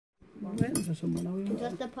I'm waiting for someone now.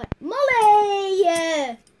 What's the point?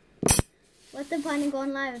 Molly! What's the point of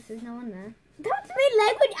going live if there's no one there? That's my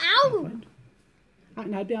leg went out! I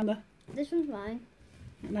can hide behind there. This one's mine.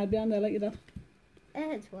 I can hide behind there like you did.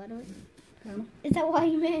 It's what it Yeah. is. That why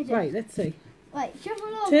you made it? Right, let's see. Wait, shuffle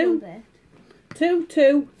over a bit. 2,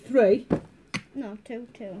 2, 3. No, 2,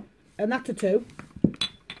 2. And that's a 2. So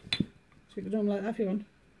you can do them like that if you want.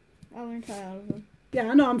 I want to try all of them. Yeah,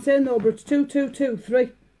 I know, I'm saying though, but it's 2, 2, 2, 3.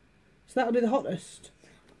 So that'll be the hottest.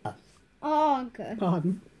 Oh, okay.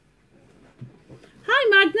 Pardon. Hi,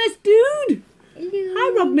 Magnus, dude. Hello.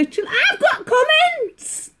 Hi, Rob Mitchell. I've got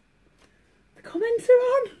comments. The comments are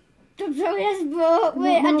on. Don't tell me I spoke.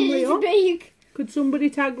 Wait, I normally didn't on. speak. Could somebody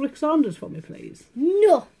tag Rick Saunders for me, please?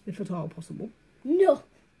 No. If at all possible. No.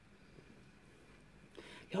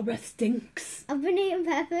 Your breath stinks. I've been eating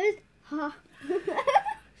peppers. Ha.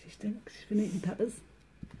 She stinks. She's been eating peppers.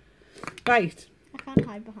 Right. I can't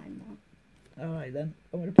hide behind that. Alright then.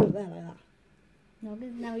 I'm going to put it there like that. No,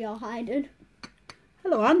 because now you're hiding.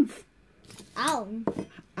 Hello, Anf. Ow.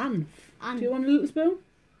 Anf. Anf. Do you want a little spoon?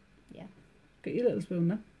 Yeah. Get your little spoon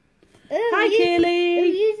now. Oh, Hi, Kaylee.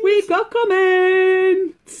 we We've got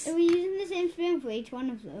comments. Are we using the same spoon for each one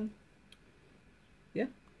of them? Yeah.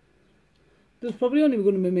 There's probably only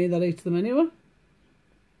going to be me that eats them anyway.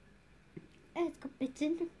 It's got bits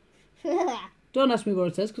in. Don't ask me what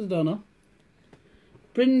it says because I don't know.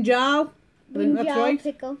 Brinjal. I think that's Brinjal right.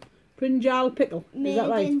 pickle. Brinjal pickle. Is that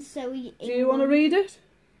right? Soy Do you want to read it?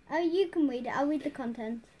 Oh, you can read it. I'll read the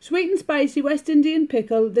content. Sweet and spicy West Indian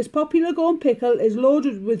pickle. This popular gone pickle is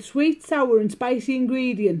loaded with sweet, sour and spicy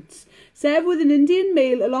ingredients. Serve with an Indian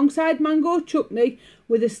meal alongside mango chutney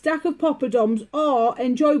with a stack of poppadoms or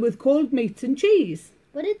enjoy with cold meats and cheese.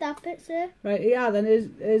 What did that bit say? Right, yeah, then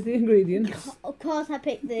here's the ingredients. Of course I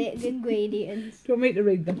picked the ingredients. Do you want me to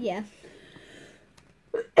read them? Yeah.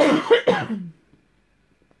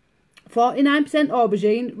 49%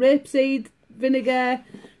 aubergine, rapeseed, vinegar,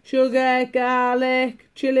 sugar, garlic,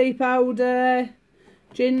 chilli powder,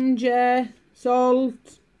 ginger,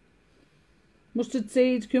 salt, mustard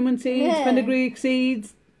seeds, cumin seeds, fenugreek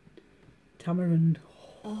seeds, tamarind.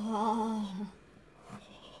 Oh.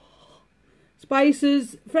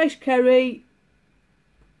 Spices, fresh curry.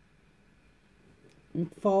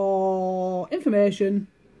 For information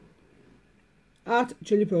at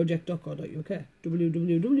chilliproject.co.uk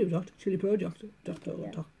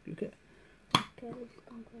www.chilliproject.co.uk.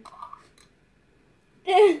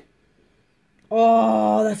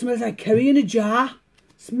 Oh, that smells like curry in a jar.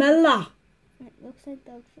 Smell that. It looks like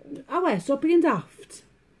dog food. Oh, wait, stop being daft.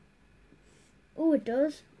 Oh, it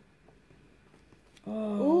does. Oh,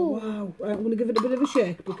 Ooh. wow. Right, I'm going to give it a bit of a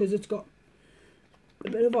shake because it's got a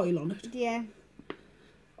bit of oil on it. Yeah.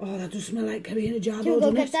 Oh, that does smell like curry in a jar, Can we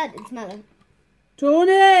though, go doesn't get it? that and smell it?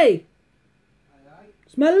 Tony!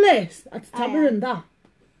 Smell this. That's tamarind, that.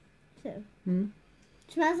 So. Hmm.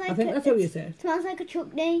 It smells like I think that's how you say it. It smells like a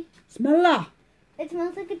chutney. Smell that. It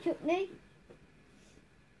smells like a chutney.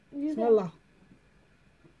 Smell that.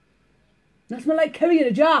 That smells like curry in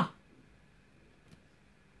a jar.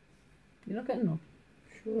 You're not getting no.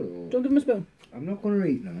 Sure. Don't give him a spoon. I'm not going to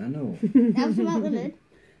eat them, I know. Now smell the lid.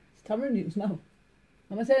 It's tamarind you can smell.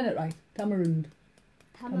 Am I saying it right? Tamarind.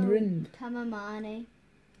 Tamarind. Tamamani.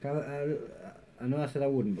 I know I said I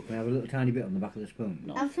wouldn't, but can I have a little tiny bit on the back of the spoon?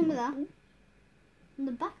 No, Have some of that. On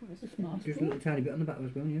the back of It's us. smart. Just a little tiny bit on the back of the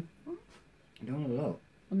spoon, yeah? I don't want a lot.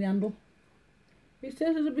 On the handle. He's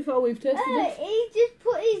tasted it before, we've tasted it. He just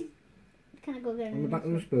put his... Can I go get it? On the back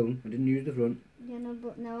of the spoon, I didn't use the front. Yeah, no,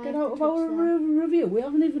 but now I Get have out to of touch our that. review. We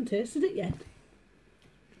haven't even tasted it yet.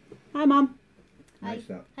 Hi, Mum. Hi. Nice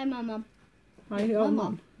that. Hi, Mum. Hi, your My mum.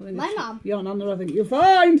 mum. I think My it's mum. Your nana, I think. You're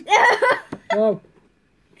fine. Whoa.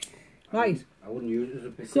 Right. I wouldn't use it as a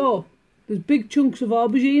pickle. So, there's big chunks of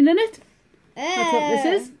aubergine in it. That's what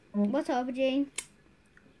this is. What's aubergine?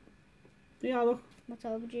 Yeah, look. What's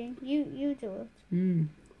aubergine? You do it. Mm.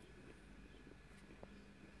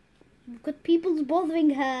 Because people's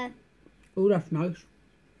bothering her. Oh, that's nice.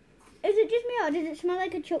 Is it just me or does it smell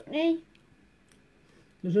like a chutney?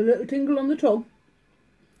 There's a little tingle on the tongue.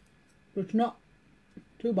 But it's not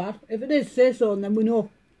too bad. If it is, say so and then we know.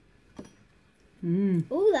 Mmm.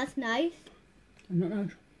 Oh, that's nice. Isn't that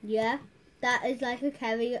nice? Yeah. That is like a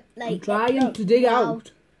curry. Like, I'm trying to dig wow.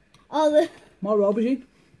 out Oh, more aubergine.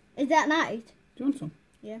 is that nice? Do you want some?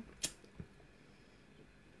 Yeah.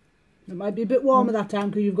 It might be a bit warmer that time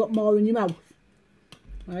because you've got more in your mouth.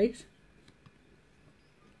 Right?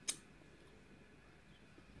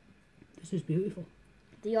 This is beautiful.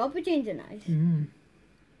 The aubergines are nice. Mm.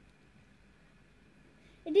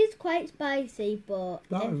 It is quite spicy, but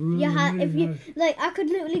That if is you really, had, if really you nice. like, I could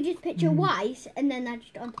literally just picture white and then that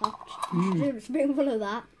just on top, just a spoonful of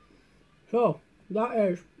that. So, that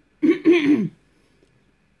is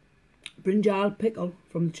Brinjal pickle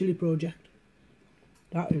from the Chilli Project.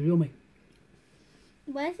 That is yummy.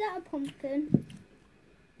 Where's that a pumpkin?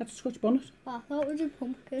 That's a Scotch bonnet. Oh, I thought it was a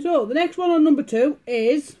pumpkin. So, the next one on number 2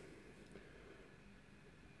 is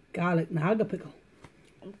garlic naga pickle.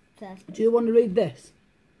 Thirsty. Do you want to read this?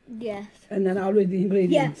 Yes. And then I'll read the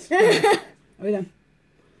ingredients. Yes. Are we done?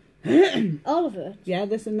 All of it. Yeah,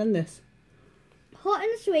 this and then this. Hot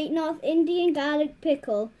and sweet North Indian garlic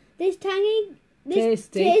pickle. This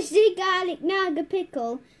Tasty. tasty garlic naga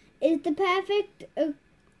pickle is the perfect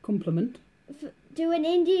Compliment. to an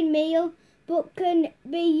Indian meal, but can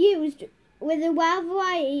be used with a wide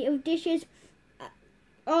variety of dishes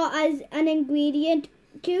or as an ingredient.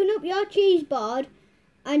 Tune up your cheese board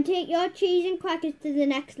and take your cheese and crackers to the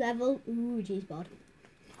next level. Ooh, cheese board.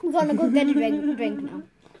 I'm gonna go get a drink now,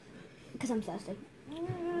 because I'm thirsty.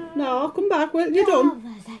 No, I'll come back. Well, you're done.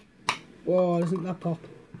 Oh, thirsty. Whoa, isn't that pop?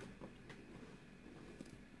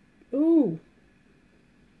 Ooh.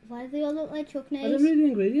 Why do they all look like I didn't chutneys? read the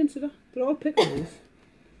ingredients, did I? They're all pickles.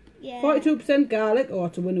 Yeah. 42% garlic. Oh,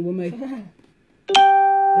 it's a winner with me.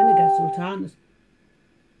 Vinegar sultanas.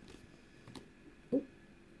 Oh.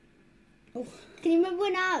 Oh. Can you remember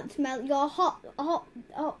when I smelled your hot,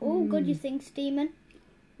 oh, good, you think steaming?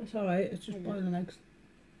 That's alright. It's just boiling eggs.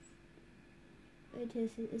 It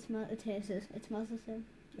smells the same.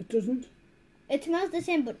 It doesn't. It smells the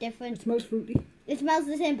same but different. It smells fruity. It smells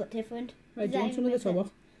the same but different. Right, Does do you that want some of even this make over?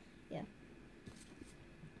 sense? Yeah.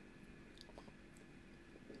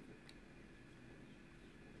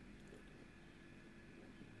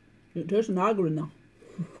 It tastes naga in there.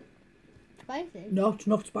 Spicy? No, it's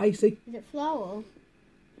not spicy. Is it flour?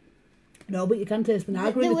 No, but you can taste the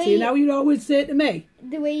naga The in it. way See, now you always say to me,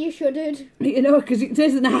 The way you shuddered. you know, because you can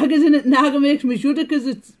taste the nagas in it. Naga makes me shudder because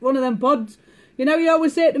it's one of them pods. You know, you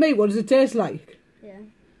always say to me, what does it taste like? Yeah.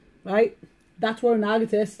 Right? That's what a naga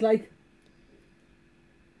tastes like.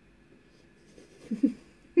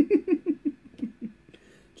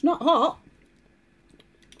 It's not hot.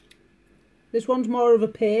 This one's more of a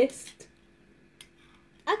paste.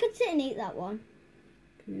 I could sit and eat that one.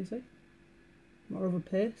 Can you see? More of a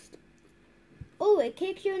paste. Oh, it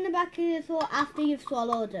kicks you in the back of your throat after you've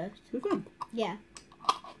swallowed it. We've gone. Yeah.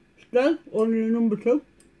 Still, only number 2.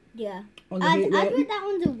 Yeah. On the I'd heat rating. put that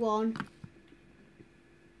one's a 1.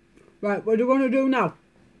 Right, what do you want to do now?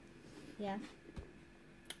 Yeah.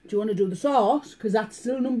 Do you want to do the sauce, because that's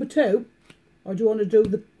still number 2? Or do you want to do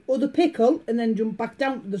the other pickle and then jump back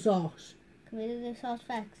down to the sauce? Can we do the sauce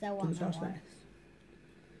first? Because I Do want the sauce that one. first.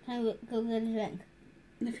 Can I go get a drink?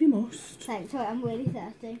 If you must. Thanks, sorry, I'm really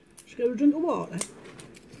thirsty. Just get a drink of water.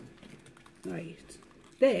 Right.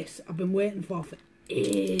 This I've been waiting for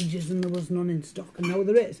ages and there was none in stock, and now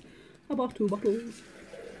there is. I bought 2 bottles.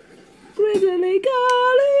 Grizzly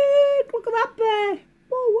garlic! Look at that bear!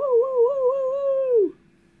 Woo, woo, woo, woo, woo, woo!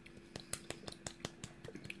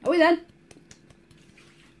 Are we then?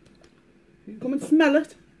 You can come and smell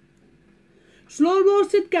it. Slow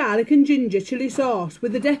roasted garlic and ginger chilli sauce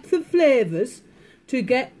with a depth of flavours to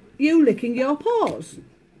get you licking your paws.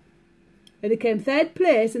 And it came 3rd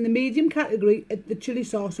place in the medium category at the Chilli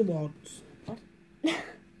Sauce Awards.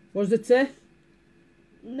 What does it say?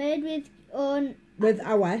 Made with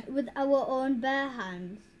our own bare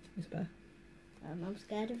hands. It's bear. I'm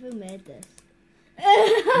scared of who made this.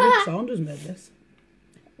 Nick Saunders made this.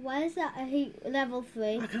 Why is that a heat level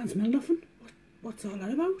 3? I can't smell nothing. What's all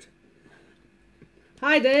that about?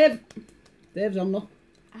 Hi, Dave. Dave's on though.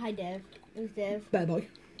 Hi, Dave. Who's Dave? Bear boy.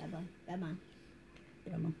 Bear boy. Bear man.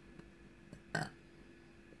 Bear man. I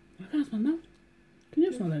can't smell now. Can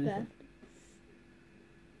you smell anything? Bear.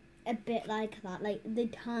 A bit like that, like the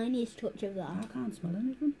tiniest touch of I that. can't smell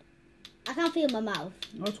anything. I can't feel my mouth,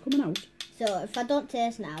 Oh, it's coming out. so if I don't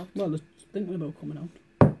taste now, Well, it's thinking about coming out.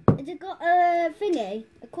 has it got a thingy,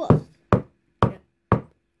 a crust? Yeah.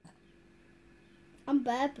 I'm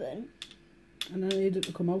burping. And I need it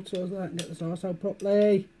to come out so that I can get the sauce out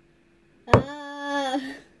properly.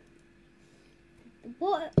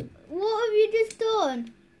 What have you just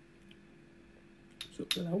done?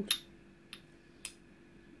 Suck it out.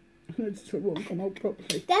 It won't come out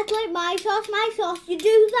properly. That's like my sauce. My sauce, you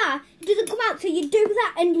do that, it doesn't come out, so you do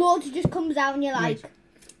that, and loads just comes out, and you're like, Right.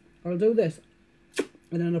 I'll do this,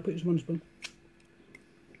 and then I'll put some on a spoon.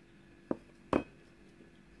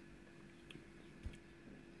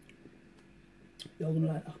 You're gonna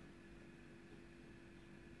like that.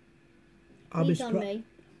 I'll be "Please on me."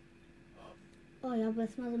 Oh yeah, but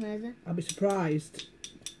it smells amazing. I'll be surprised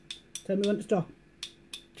Tell me when to stop.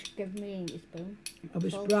 Just give me a spoon. I'll be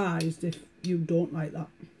surprised if you don't like that.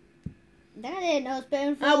 Daddy, no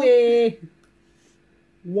spoonful. Away!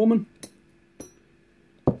 Woman.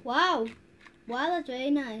 Wow. Wow, that's very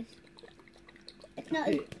nice. It's not...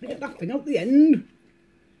 Hey, get that thing out the end.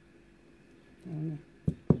 Oh.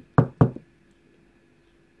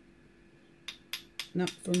 No,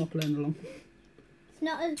 still not playing along. It's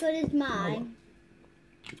not as good as mine.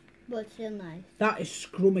 But still nice. That is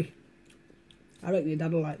scrummy. I reckon your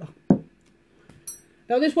dad will like that.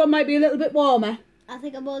 Now this one might be a little bit warmer. I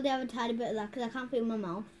think I'm only having a tiny bit of that because I can't feel my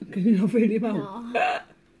mouth. Can you not feel your mouth? No.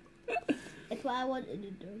 It's what I wanted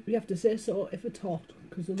to do. You have to say so if it's hot,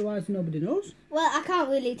 because otherwise nobody knows. Well, I can't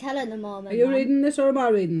really tell at the moment. Are you man. reading this or am I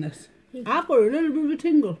reading this? I've got a little bit of a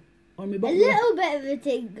tingle on my A bottom. little bit of a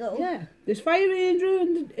tingle. Yeah. This fiery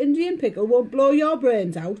Indian pickle won't blow your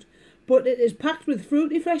brains out, but it is packed with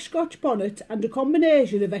fruity fresh scotch bonnet and a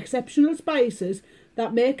combination of exceptional spices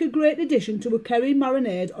that make a great addition to a curry,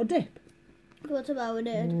 marinade or dip. What about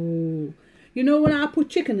it? Oh. You know when I put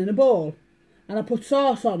chicken in a bowl and I put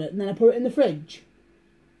sauce on it and then I put it in the fridge?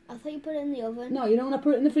 I thought you put it in the oven. No, you know when I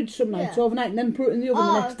put it in the fridge some nights overnight and then put it in the oven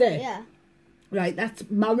the next okay, day? Yeah. Right, that's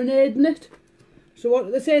marinating it. So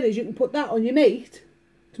what they're saying is you can put that on your meat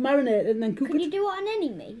to marinate it and then cook Can it. you do it on any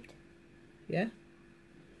meat? Yeah.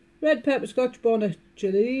 Red pepper, scotch bonnet,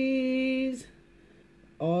 chilies,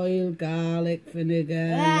 oil, garlic,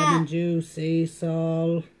 vinegar, lemon juice, sea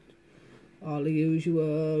salt, all the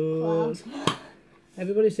usual. Class.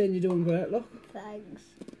 Everybody's saying you're doing great, look. Thanks.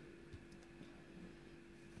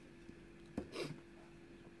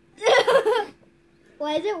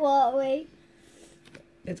 Why is it watery?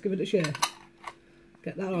 Let's give it a share.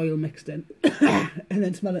 Get that oil mixed in and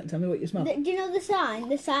then smell it and tell me what you smell. Do you know the sign?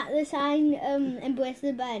 The sign, embrace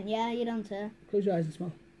the burn. Yeah, you don't say. Close your eyes and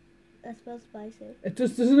smell. That smells spicy. It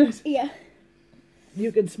does, doesn't it? Yeah.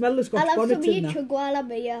 You can smell the scotch I'll have bonnet some of in your there. chug while I'm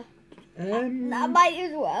here. Um, I might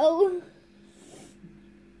as well.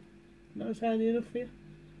 Not tiny enough for you?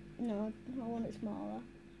 No, I want it smaller.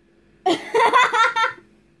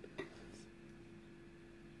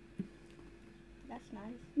 That's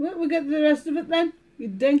nice. Well, we'll get the rest of it then. You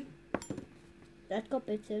ding. That's got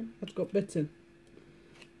bits in. That's got bits in.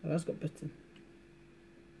 Oh, that's got bits in.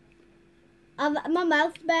 My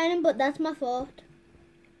mouth's burning, but that's my fault.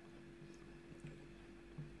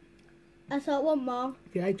 I thought one more.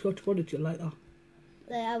 If you like scotch bonnet, you'll like that.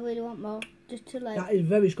 I really want more. Just to like... That is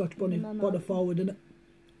very scotch my bonnet, mouth. butter forward, isn't it?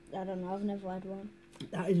 I don't know, I've never had one.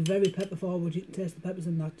 That is very pepper forward. You can taste the peppers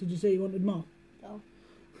in that. Did you say you wanted more? No.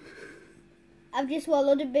 I've just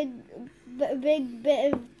swallowed a big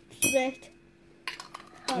bit of spit.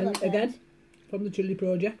 Oh, And that's again, nice. from the Chilli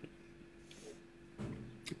Project.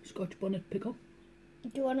 Scotch bonnet pickle. Do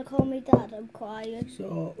you want to call me Dad? I'm crying.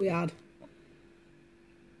 So we had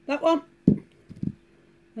that one,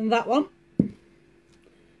 and that one,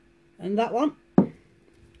 and that one,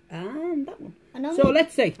 and that one. So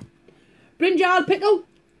let's see. Brinjal pickle,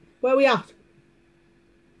 where we at?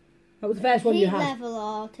 That was the first one you Heat had. level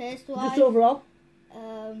or taste wise? Just overall.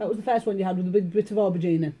 That was the first one you had with a big bit of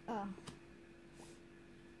aubergine in. Oh.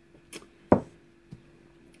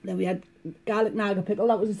 Then we had garlic naga pickle.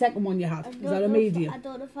 That was the second one you had. Is that a medium? I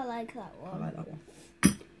don't know if I like that I one. like that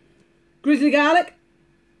one. Grizzly garlic.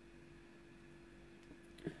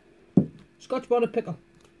 Scotch bonnet pickle.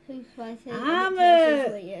 Too spicy. I'm It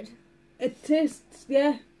tastes weird. It tastes,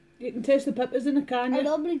 yeah. You can taste the peppers in it, can't I you?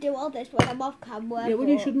 normally do all this when I'm off camera. Yeah, well,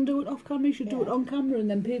 you but shouldn't do it off camera. You should do it Yeah. on camera, and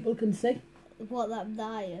then people can see. What, that I'm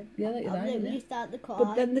dying? Yeah, that you're I'll dying, literally yeah. start the car.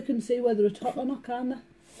 But then they can see whether it's hot or not, can't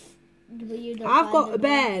they? But you don't I've find got it a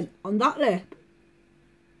burn on that lip,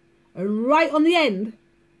 and right on the end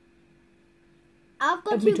I've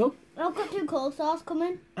got of my two. tongue. I've got two cold sauce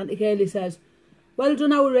coming. Auntie Kaylee says, "Well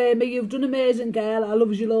done, our Amy. You've done amazing, girl. I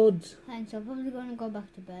loves you loads." Thanks. I'm probably going to go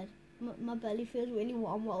back to bed. My belly feels really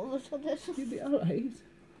warm all of a sudden. You'll be alright.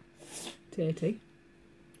 Tea.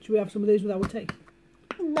 Should we have some of these with our tea?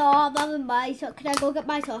 No, I'm having my sauce. Can I go get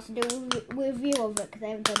my sauce and do a review of it? Because I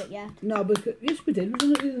haven't done it yet. No, because yes, we did.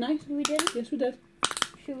 Wasn't it the other night? We did? Yes, we did.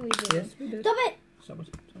 Should we do Yes, it? we did. Stop it! Sorry.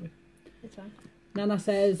 It's fine. Nana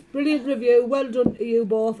says, "Brilliant review. Well done to you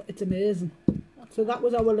both. It's amazing." So that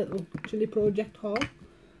was our little Chilli Project haul.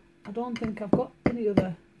 I don't think I've got any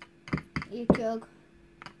other. You chug.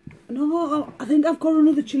 No, I think I've got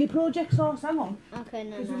another Chilli Project sauce. Hang on. Okay,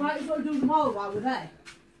 no, Because we no. might as well do them all while we're there.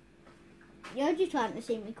 You're just trying to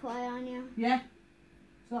see me cry, aren't you? Yeah.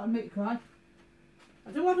 So that'll make you cry.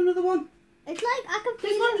 I do have another one. It's like I can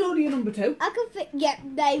This feel one's it. only a number 2. I can feel. Yeah,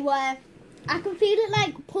 they were. I can feel it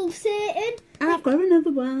like pulsating. I've got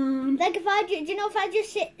another one. Like if I do you know if I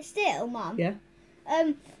just sit still, Mum? Yeah.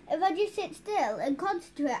 If I just sit still and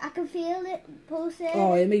concentrate, I can feel it pulsating.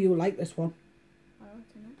 Oh, Amy, you like this one. Oh,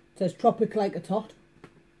 what's in it? It says tropic like a tot.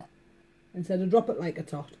 Instead of drop it like a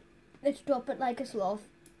tot. Let's drop it like a sloth.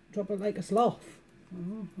 Drop it like a sloth.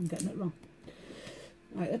 Oh, I'm getting it wrong.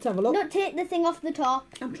 Right, let's have a look. Not take the thing off the top.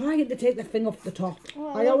 I'm trying to take the thing off the top. Oh,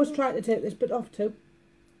 I always try to take this bit off too.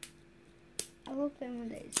 I will play with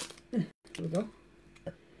these. There we go.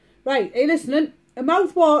 Right, are you listening? A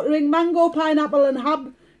mouth-watering mango, pineapple and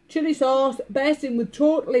hab chilli sauce bursting with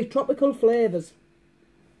totally tropical flavours.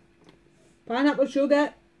 Pineapple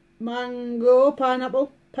sugar, mango,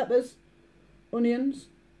 pineapple, peppers, onions,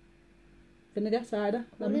 vinegar, cider,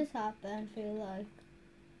 What lemon. does heartburn feel like?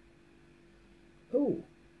 Ooh.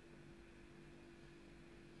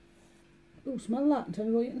 Ooh, smell that and tell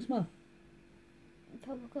me what you can smell.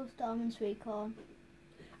 Tropical storm and sweet corn.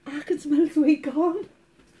 I can smell sweet corn.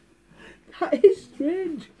 That is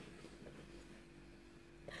strange.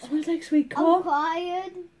 That smells like sweet I'm corn.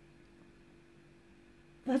 quiet.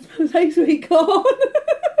 That smells like sweet corn.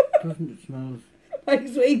 Doesn't it smell Like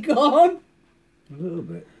sweet corn. a little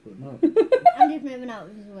bit, but not. I'm just moving out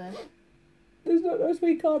of his way. There's no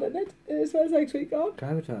sweet corn in it. It smells like sweet corn. Can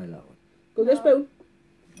I have a try that one? Go get a spoon.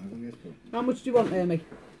 I'll go get some. How much do you want, Amy?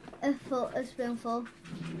 A spoonful.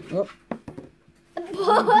 Oh.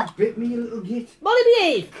 You bit me, you little git. Molly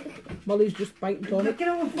behave! Molly's just biting Tony. Get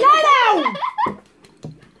off! Lie down!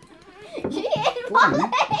 She ate Molly!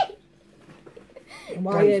 And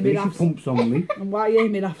why Amy She laughs? pumps on me. And why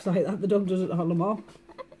Amy laughs like that? The dog doesn't hold them all.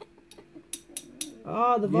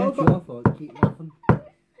 Oh, they've Yeah, all it's got. your fault. Keep laughing. They've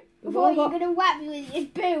Before all you're got. gonna whack me with your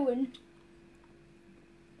spoon.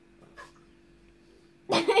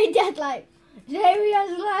 Dad's like, Jerry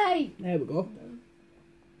like. There we go.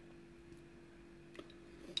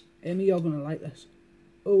 Amy, you're gonna like this.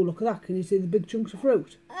 Oh, look at that! Can you see the big chunks of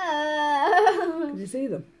fruit? Can you see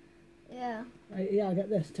them? Yeah. Right, yeah, I get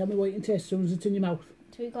this. Tell me what you can taste as soon as it's in your mouth.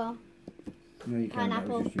 Sweet corn. No, you can't. That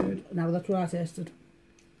was just weird. Now that's what I tasted.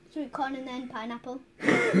 Sweet corn and then pineapple.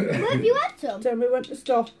 Where have you had some? Tell me when to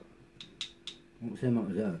stop. What same amount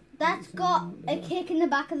was that? That's got a kick in the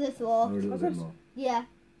back of the Or a throat. little What's bit this? more? Yeah.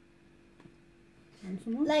 Want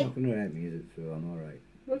some more? Like, It's not going to hurt me, is it? So I'm alright.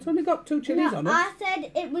 Well, it's only got 2 chilies no, on it. I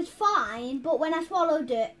said it was fine, but when I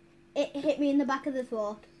swallowed it, it hit me in the back of the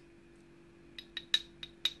throat.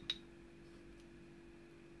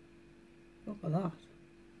 Look at that.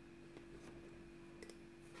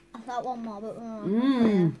 I thought one more, but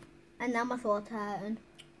Mmm. and now my throat's hurting.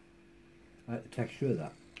 I like the texture of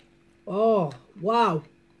that. Oh, wow.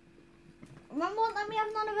 Mum won't let me have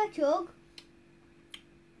none of her chug.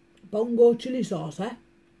 Bongo chili sauce, eh?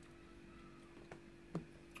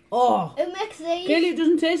 Oh. Who makes these? Clearly it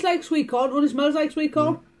doesn't taste like sweet corn, only smells like sweet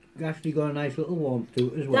corn. It's actually got a nice little warmth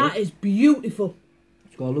to it as well. That is beautiful.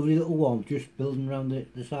 It's got a lovely little warmth just building around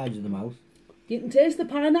the sides of the mouth. You can taste the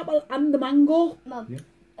pineapple and the mango. Mum, Yeah.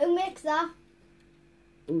 who makes that?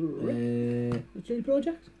 The Chilli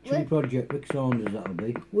Project. Chilli Project, Rick Saunders, that'll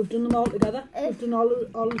be. We've done them all together. We've done all the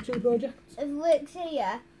Chilli Projects. If Rick's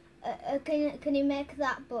here, can he make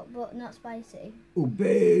that but not spicy?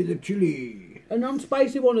 Obey the chili. A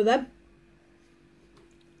non-spicy one of them.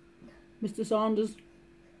 Mr. Saunders.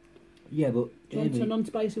 Yeah, but Do you want a Amy,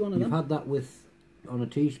 non-spicy one of you've them? had that with on a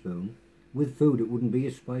teaspoon. With food, it wouldn't be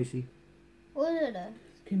as spicy. What is it?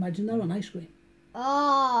 Can you imagine that on ice cream?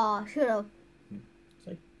 Oh, shut up.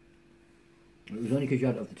 It was only because you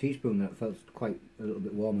had it off the teaspoon that it felt quite a little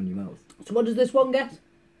bit warm in your mouth. So what does this one get?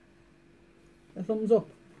 A thumbs up.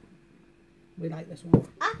 We like this one.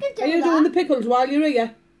 I can do Are you that. doing the pickles while you're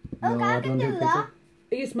here? Okay, No, I I can don't do do that.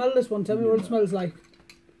 You smell this one. Tell me what it smells like.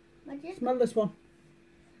 Smell this one.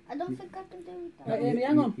 I don't think I can do that. Right, Amy,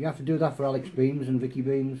 hang on. You have to do that for Alex Beams and Vicky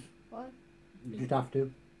Beams. Why? You just have to.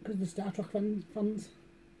 Because the Star Trek fans.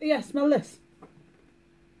 Yeah, smell this.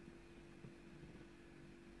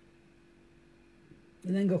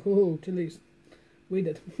 And then go, oh, chilies. We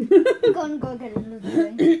did. I'm gonna go get another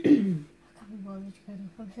drink. I can't be bothered to get up.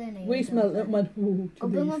 I'm saying it. We smelled it and went, oh, I'll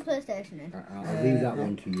bring my chilies. PlayStation in. I'll leave that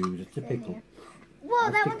one to use. It's a pickle. Whoa,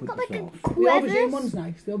 I'll that stick one's with got the like a sauce. The aubergine one's crevice.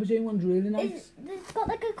 nice. The aubergine one's really nice. It's got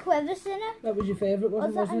like a crevice in it. That was your favourite,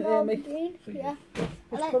 Was wasn't that it, an Amy? aubergine? Yeah. I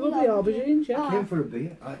It's like probably the aubergine, yeah. Oh. Came for a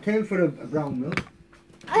beer. I came for a brown milk.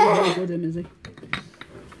 Very good, him, is he?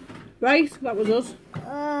 Right, that was us.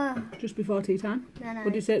 Uh, Just before tea time. no, no.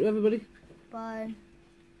 What do you say to everybody? Bye.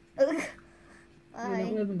 You're not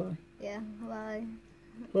Bye. living by. Yeah, bye.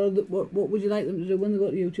 Well, what would you like them to do when they go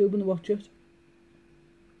to YouTube and they watch it?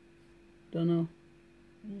 Don't know.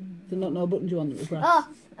 There's not no buttons you want them to press. Oh,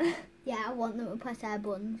 yeah, I want them to press their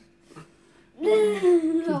buttons. She's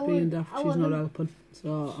being daft, she's not helping.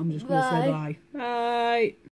 So I'm just going to say bye. Bye.